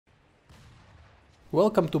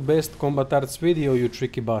Welcome to Best Combat Arts video, you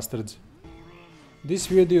tricky bastards. This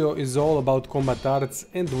video is all about combat arts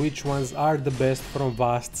and which ones are the best from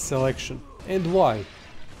vast selection. And why?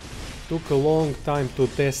 Took a long time to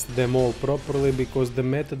test them all properly because the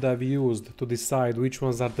method I've used to decide which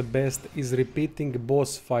ones are the best is repeating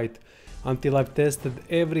boss fight until I've tested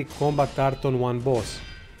every combat art on one boss.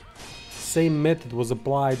 Same method was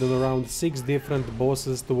applied on around 6 different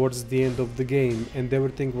bosses towards the end of the game, and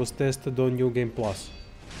everything was tested on New Game Plus.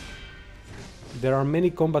 There are many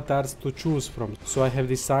combat arts to choose from, so I have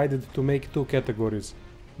decided to make two categories.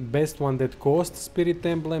 Best one that costs spirit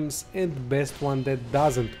emblems and best one that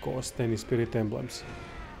doesn't cost any spirit emblems.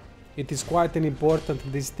 It is quite an important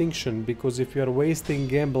distinction because if you are wasting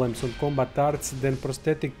emblems on combat arts, then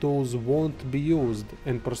prosthetic tools won't be used,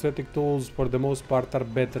 and prosthetic tools for the most part are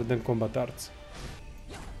better than combat arts.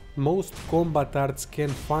 Most combat arts can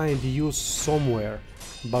find use somewhere,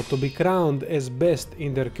 but to be crowned as best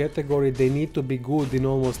in their category they need to be good in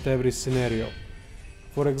almost every scenario.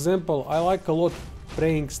 For example, I like a lot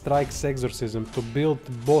Praying Strike's Exorcism to build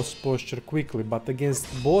boss posture quickly, but against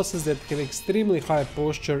bosses that have extremely high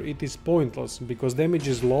posture it is pointless because damage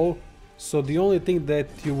is low, so the only thing that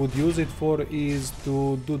you would use it for is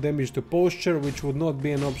to do damage to posture, which would not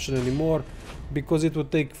be an option anymore because it would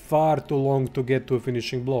take far too long to get to a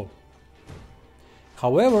finishing blow.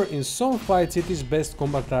 However, in some fights it is best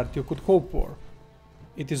combat art you could hope for.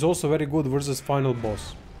 It is also very good versus final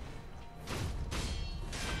boss.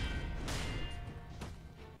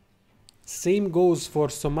 Same goes for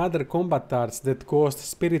some other combat arts that cost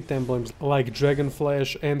spirit emblems like Dragon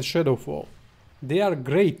Flash and Shadowfall. They are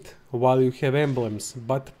great while you have emblems,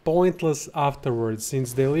 but pointless afterwards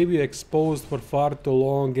since they leave you exposed for far too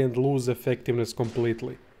long and lose effectiveness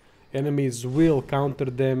completely. Enemies will counter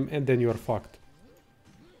them and then you are fucked.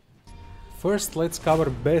 First, let's cover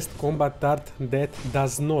best combat art that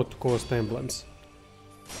does not cost emblems.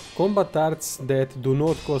 Combat arts that do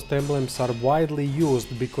not cost emblems are widely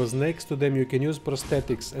used because next to them you can use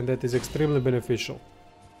prosthetics, and that is extremely beneficial.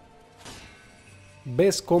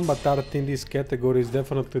 Best combat art in this category is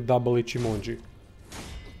definitely Double Ichimonji.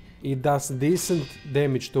 It does decent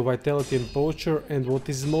damage to vitality and posture, and what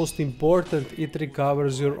is most important, it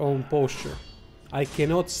recovers your own posture. I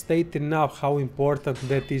cannot state enough how important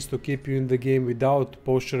that is to keep you in the game without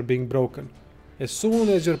posture being broken. As soon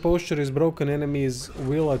as your posture is broken, enemies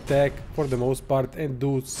will attack for the most part and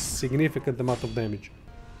do significant amount of damage.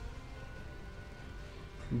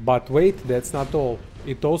 But wait, that's not all.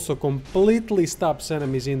 It also completely stops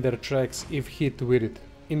enemies in their tracks if hit with it,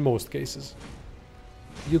 in most cases.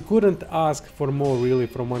 You couldn't ask for more really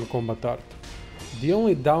from one combat art. The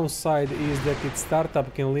only downside is that its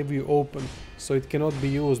startup can leave you open, so it cannot be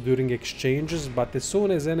used during exchanges, but as soon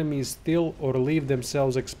as enemies steal or leave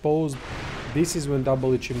themselves exposed, this is when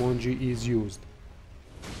Double Ichimonji is used.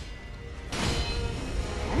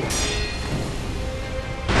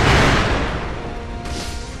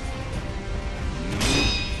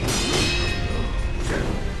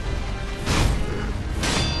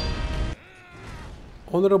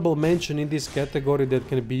 Honorable mention in this category that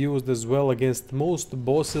can be used as well against most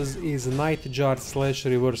bosses is Nightjar /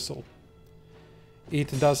 Reversal.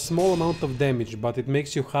 It does small amount of damage, but it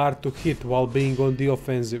makes you hard to hit while being on the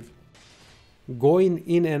offensive. Going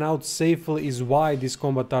in and out safely is why this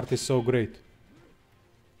combat art is so great.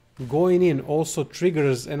 Going in also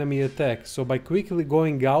triggers enemy attack, so by quickly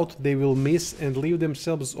going out they will miss and leave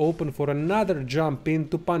themselves open for another jump in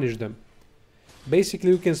to punish them.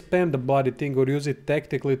 Basically you can spam the bloody thing or use it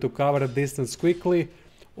tactically to cover a distance quickly,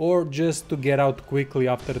 or just to get out quickly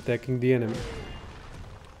after attacking the enemy.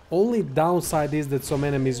 Only downside is that some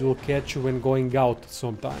enemies will catch you when going out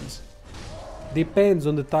sometimes. Depends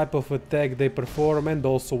on the type of attack they perform and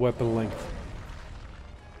also weapon length.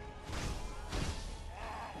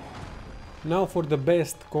 Now for the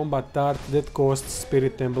best combat art that costs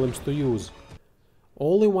spirit emblems to use.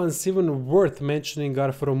 Only ones even worth mentioning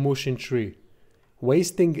are from Mushin Tree.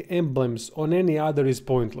 Wasting emblems on any other is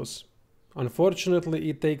pointless. Unfortunately,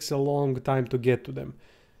 it takes a long time to get to them.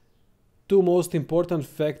 Two most important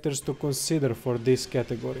factors to consider for this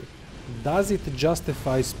category. Does it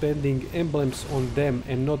justify spending emblems on them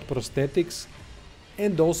and not prosthetics?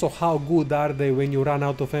 And also, how good are they when you run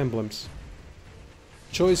out of emblems?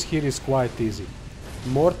 Choice here is quite easy.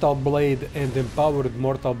 Mortal Blade and Empowered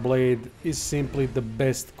Mortal Blade is simply the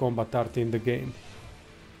best combat art in the game.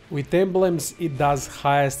 With emblems it does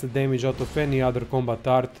highest damage out of any other combat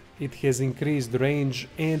art, it has increased range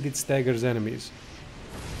and it staggers enemies.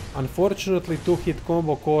 Unfortunately, 2-hit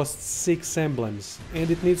combo costs 6 emblems,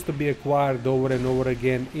 and it needs to be acquired over and over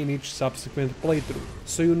again in each subsequent playthrough,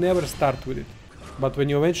 so you never start with it. but when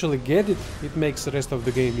you eventually get it, it makes the rest of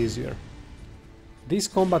the game easier. This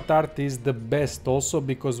combat art is the best also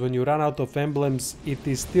because when you run out of emblems, it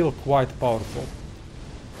is still quite powerful.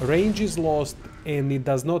 Range is lost and it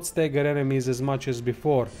does not stagger enemies as much as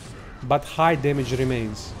before, but high damage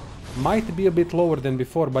remains. Might be a bit lower than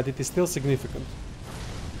before, but it is still significant.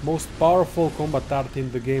 Most powerful combat art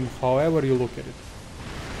in the game, however you look at it.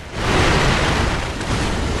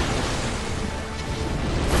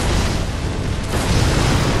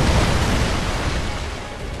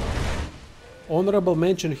 Honorable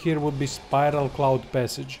mention here would be Spiral Cloud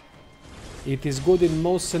Passage. It is good in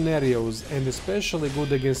most scenarios and especially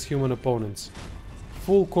good against human opponents.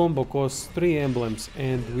 Full combo costs 3 emblems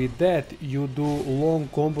and with that you do long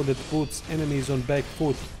combo that puts enemies on back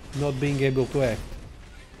foot, not being able to act.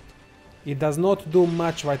 It does not do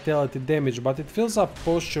much vitality damage, but it fills up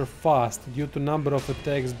posture fast due to number of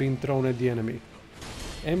attacks being thrown at the enemy.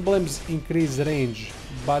 Emblems increase range,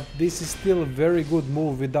 but this is still a very good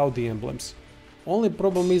move without the emblems. Only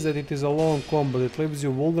problem is that it is a long combo that leaves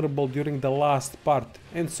you vulnerable during the last part,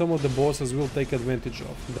 and some of the bosses will take advantage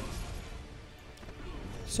of that.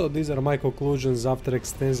 So these are my conclusions after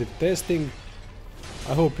extensive testing.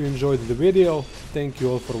 I hope you enjoyed the video, thank you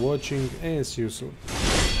all for watching and see you soon.